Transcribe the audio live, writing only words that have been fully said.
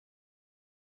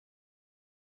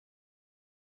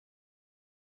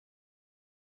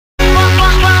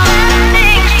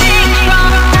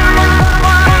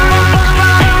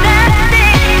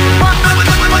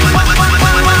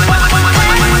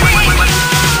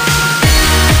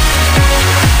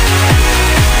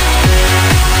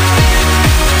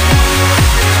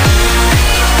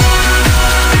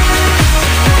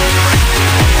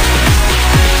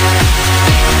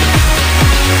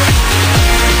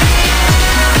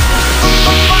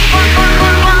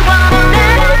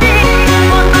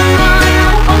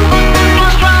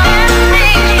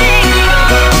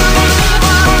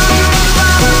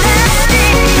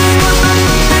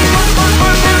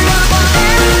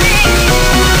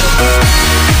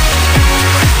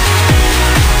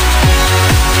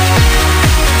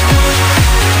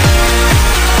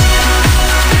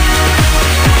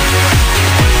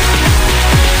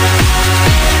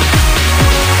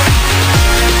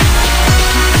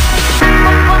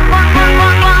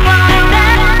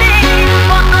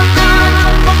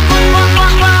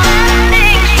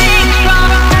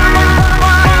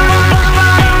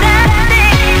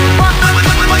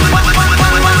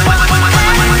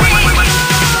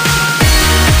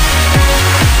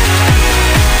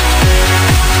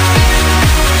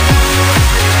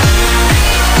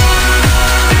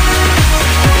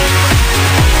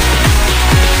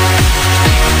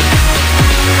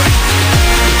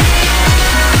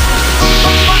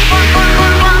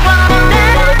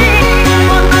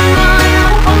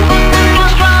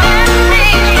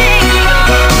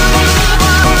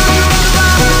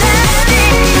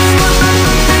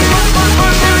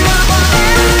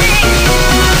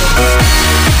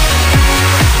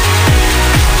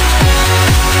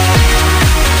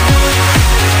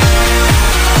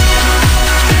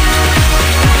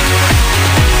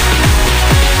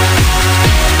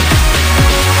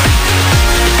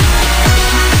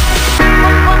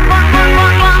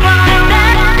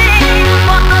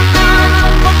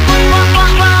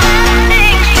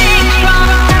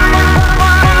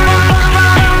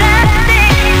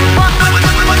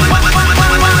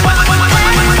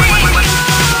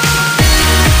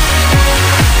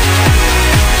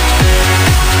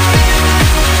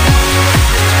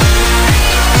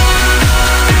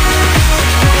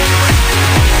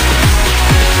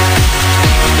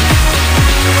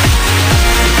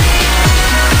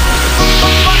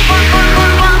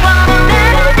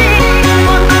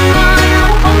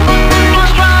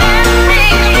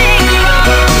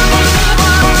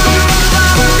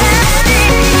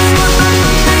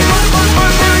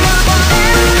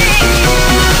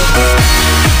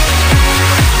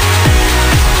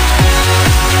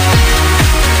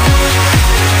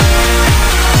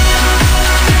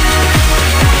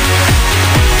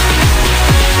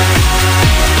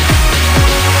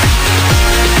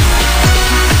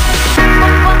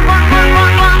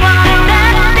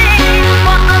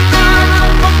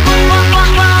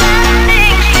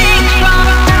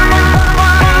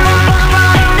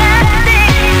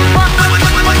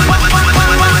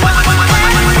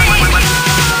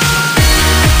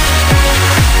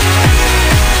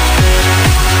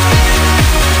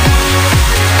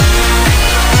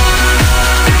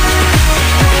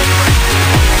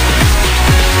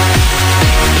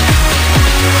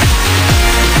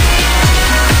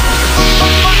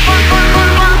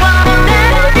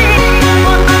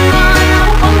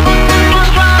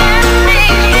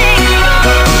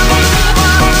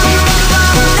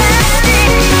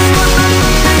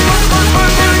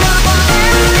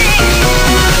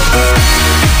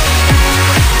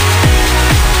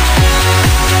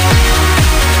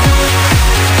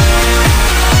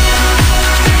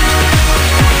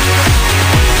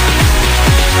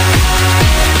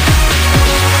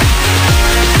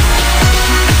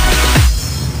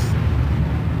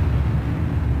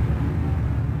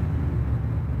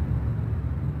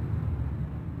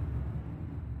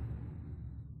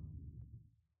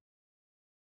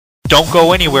Don't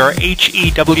go anywhere.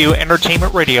 HEW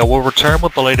Entertainment Radio will return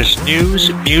with the latest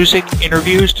news, music,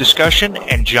 interviews, discussion,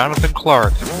 and Jonathan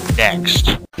Clarke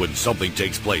next. When something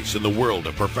takes place in the world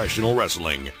of professional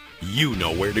wrestling, you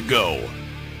know where to go.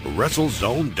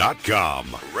 WrestleZone.com.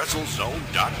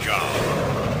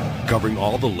 WrestleZone.com. Covering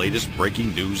all the latest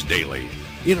breaking news daily.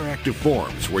 Interactive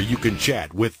forums where you can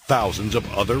chat with thousands of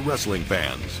other wrestling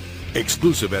fans.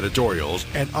 Exclusive editorials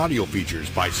and audio features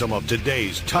by some of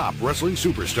today's top wrestling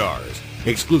superstars.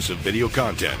 Exclusive video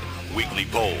content, weekly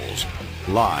polls,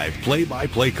 live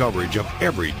play-by-play coverage of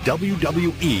every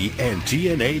WWE and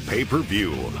TNA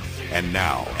pay-per-view. And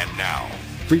now,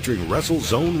 featuring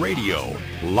WrestleZone Radio,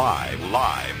 live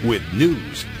with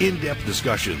news, in-depth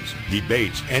discussions,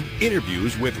 debates, and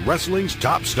interviews with wrestling's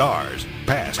top stars,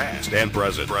 past and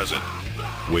present.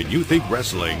 When you think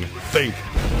wrestling, think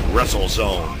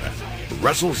WrestleZone.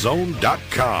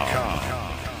 WrestleZone.com.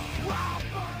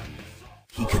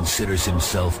 He considers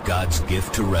himself God's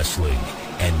gift to wrestling,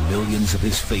 and millions of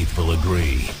his faithful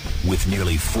agree. With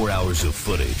nearly 4 hours of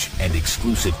footage and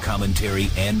exclusive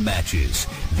commentary and matches,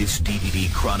 this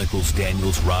DVD chronicles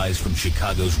Daniel's rise from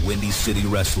Chicago's Windy City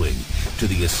Wrestling to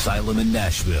the Asylum in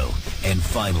Nashville, and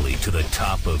finally to the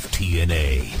top of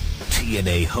TNA.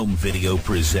 TNA Home Video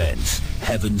presents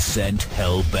Heaven Sent,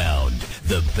 Hell Bound,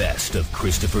 the best of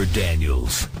Christopher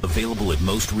Daniels. Available at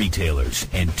most retailers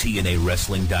and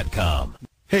TNAWrestling.com.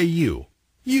 Hey you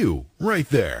right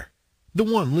there, the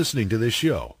one listening to this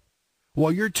show.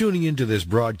 While you're tuning into this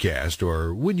broadcast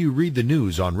or when you read the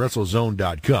news on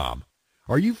WrestleZone.com,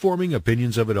 are you forming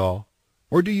opinions of it all?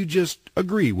 Or do you just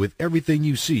agree with everything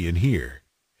you see and hear?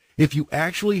 If you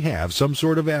actually have some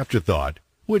sort of afterthought,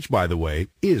 which, by the way,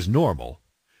 is normal,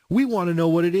 we want to know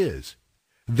what it is.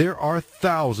 There are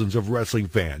thousands of wrestling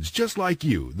fans just like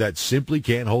you that simply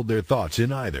can't hold their thoughts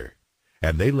in either,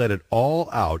 and they let it all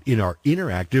out in our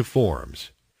interactive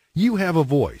forums. You have a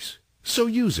voice, so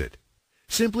use it.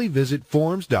 Simply visit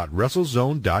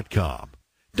forums.WrestleZone.com.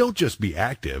 Don't just be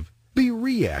active, be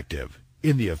reactive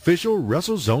in the official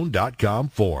WrestleZone.com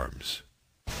forums.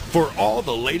 For all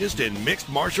the latest in mixed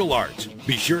martial arts,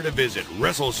 be sure to visit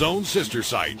WrestleZone's sister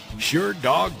site,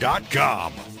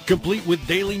 SureDog.com. Complete with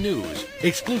daily news,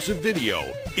 exclusive video,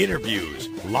 interviews,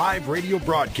 live radio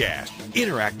broadcast,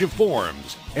 interactive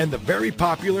forums, and the very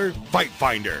popular Fight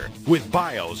Finder with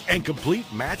bios and complete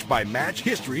match-by-match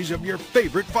histories of your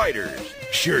favorite fighters.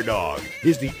 SureDog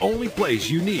is the only place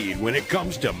you need when it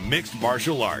comes to mixed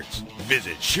martial arts.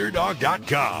 Visit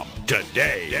SureDog.com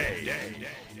today.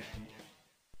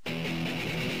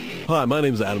 Hi, my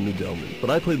name's Adam Nudelman, but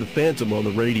I play the Phantom on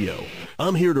the radio.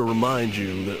 I'm here to remind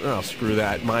you that, screw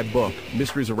that, my book,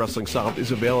 Mysteries of Wrestling Solved,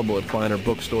 is available at finer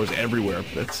bookstores everywhere.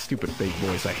 That stupid fake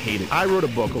voice, I hate it. I wrote a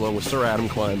book along with Sir Adam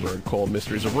Kleinberg called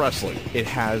Mysteries of Wrestling. It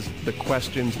has the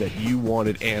questions that you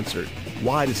wanted answered.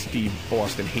 Why does Steve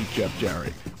Austin hate Jeff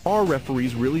Jarrett? Are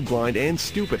referees really blind and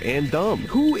stupid and dumb?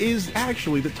 Who is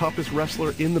actually the toughest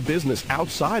wrestler in the business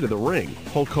outside of the ring?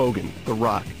 Hulk Hogan, The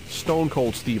Rock, Stone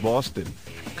Cold Steve Austin,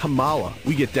 Kamala.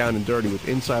 We get down and dirty with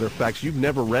insider facts you've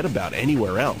never read about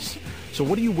anywhere else. So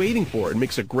what are you waiting for? It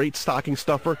makes a great stocking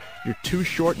stuffer. You're too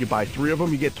short, you buy 3 of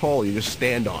them, you get taller, you just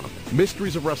stand on them.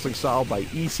 Mysteries of Wrestling Solved by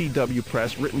ECW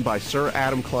Press, written by Sir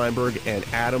Adam Kleinberg and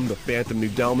Adam the Phantom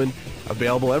Nudelman.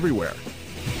 Available everywhere.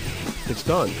 It's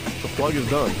done. The plug is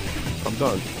done. I'm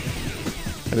done.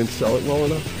 I didn't sell it well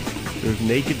enough. There's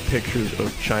naked pictures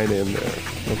of China in there.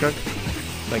 Okay?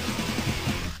 Thank you.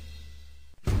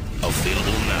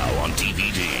 Available now on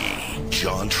DVD.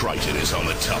 John Triton is on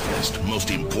the toughest, most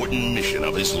important mission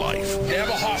of his life. You have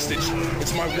a hostage.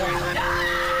 It's my wife.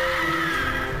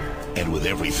 And with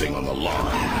everything on the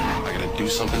line, I gotta do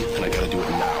something, and I gotta do it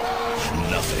now.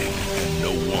 nothing and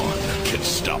no one can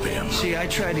stop him. See, I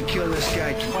tried to kill this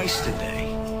guy twice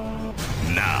today.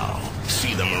 Now,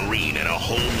 see the Marine in a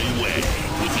whole new way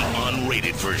with the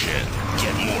unrated version.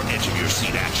 Get more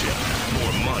edge-of-your-seat action,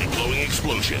 more mind-blowing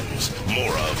explosions,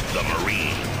 more of the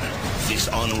Marine. This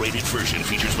unrated version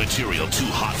features material too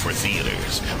hot for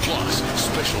theaters, plus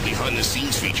special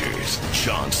behind-the-scenes features.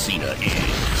 John Cena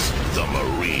is the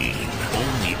Marine.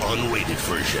 Only unrated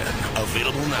version.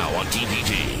 Available now on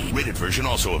DVD. Rated version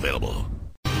also available.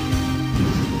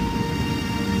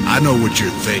 I know what you're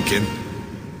thinking.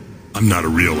 I'm not a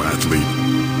real athlete.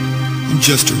 I'm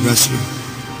just a wrestler.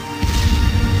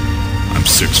 I'm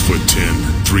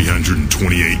 6'10",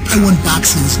 328 pounds. I won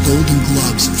boxing's Golden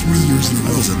Gloves 3 years in a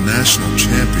row. I was a national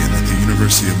champion at the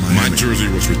University of Miami. My jersey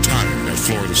was retired at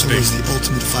Florida State. I was the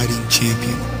ultimate fighting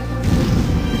champion.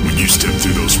 When When you step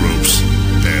through those ropes,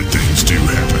 bad things do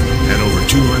happen. Had over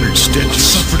 200 stitches.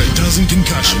 Suffered a dozen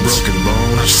concussions. Broken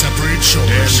bones. Separated Damn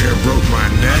shoulders. near broke my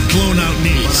neck. Blown out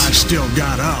knees. But I still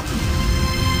got up.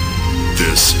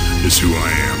 This is who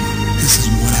I am. This is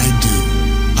what I do.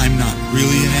 I'm not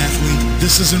really an athlete.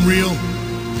 This isn't real.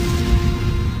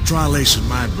 Try lacing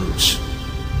my boots.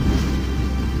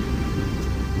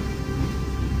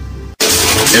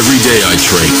 Every day I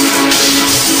train.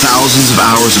 Thousands of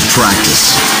hours of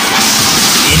practice.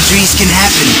 Injuries can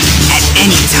happen at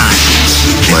any time.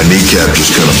 My kneecap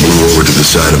just kind of blew over to the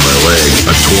side of my leg.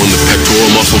 I've torn the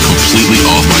pectoral muscle completely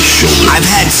off my shoulder. I've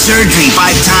had surgery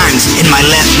 5 times in my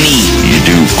left knee. You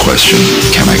do question,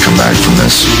 can I come back from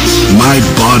this? My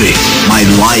body, My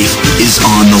life is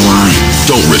on the line.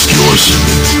 don't risk yours.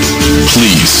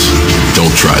 Please,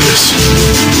 don't try this.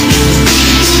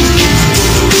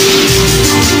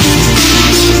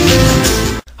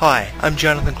 Hi, I'm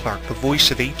Jonathan Clarke, the voice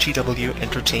of HEW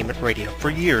Entertainment Radio. For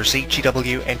years,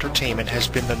 HEW Entertainment has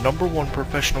been the #1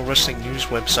 professional wrestling news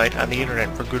website on the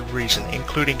internet for good reason,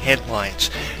 including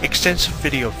headlines, extensive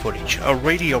video footage, a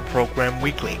radio program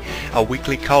weekly, a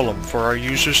weekly column for our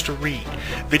users to read,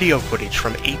 video footage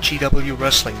from HEW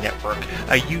Wrestling Network,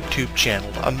 a YouTube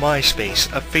channel, a MySpace,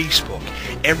 a Facebook,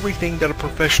 everything that a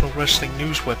professional wrestling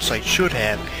news website should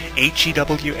have.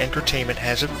 HEW Entertainment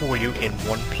has it for you in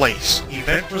one place.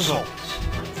 Event results,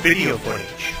 video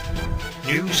footage,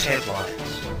 news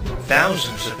headlines,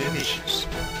 thousands of images,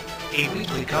 a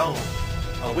weekly column,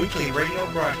 a weekly radio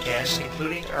broadcast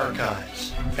including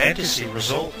archives, fantasy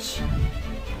results,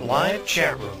 live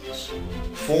chat rooms,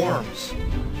 forums,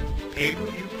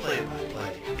 pay-per-view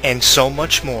play-by-play, and so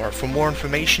much more. For more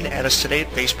information, add us today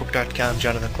at facebook.com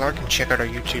Jonathan Clarke and check out our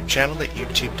YouTube channel at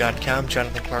youtube.com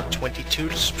Jonathan Clarke 22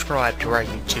 to subscribe to our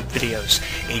YouTube videos.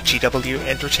 HEW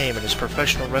Entertainment is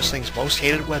professional wrestling's most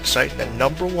hated website and the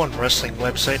 #1 wrestling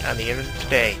website on the internet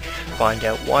today. Find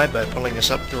out why by pulling us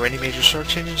up through any major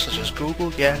search engines such as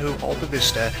Google, Yahoo, Alta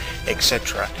Vista,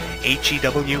 etc.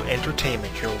 HEW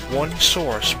Entertainment, your one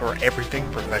source for everything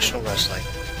professional wrestling.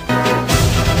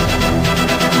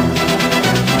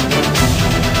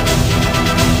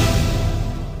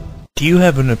 Do you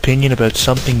have an opinion about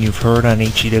something you've heard on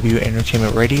HEW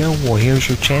Entertainment Radio? Well, here's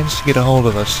your chance to get a hold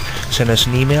of us. Send us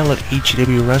an email at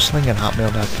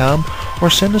hewwrestling@hotmail.com or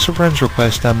send us a friend's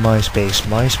request on MySpace,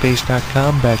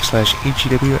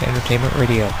 myspace.com/HEW Entertainment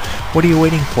Radio. What are you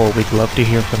waiting for? We'd love to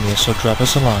hear from you, so drop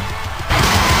us a line.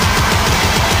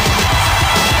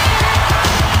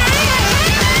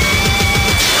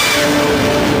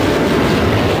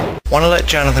 Want to let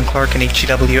Jonathan Clarke and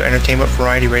HEW Entertainment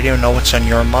Variety Radio know what's on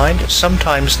your mind?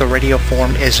 Sometimes the radio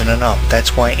form isn't enough.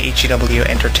 That's why HEW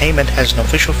Entertainment has an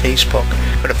official Facebook.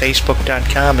 Go to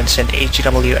facebook.com and send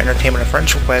HEW Entertainment a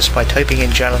friend's request by typing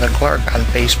in Jonathan Clarke on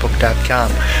facebook.com.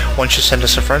 Once you send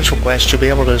us a friend's request, you'll be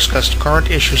able to discuss the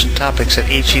current issues and topics that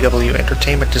HEW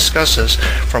Entertainment discusses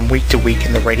from week to week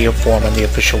in the radio form on the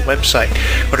official website.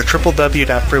 Go to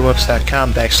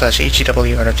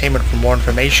www.freewebs.com/HEW Entertainment for more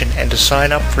information and to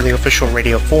sign up for the official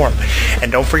radio forum.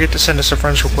 And don't forget to send us a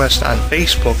friend's request on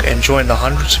Facebook and join the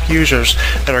hundreds of users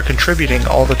that are contributing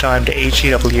all the time to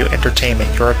HEW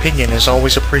Entertainment. Your opinion is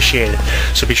always appreciated,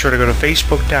 so be sure to go to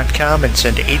facebook.com and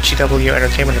send HEW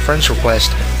Entertainment a friend's request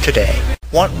today.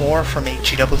 Want more from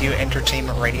HEW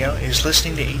Entertainment Radio? Is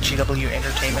listening to HEW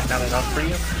Entertainment not enough for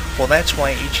you? Well, that's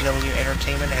why HEW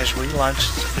Entertainment has relaunched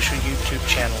its official YouTube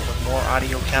channel with more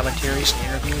audio commentaries and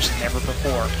interviews than ever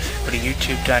before. Go to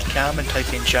youtube.com and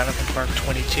type in Jonathan Clarke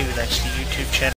 22. That's the YouTube channel.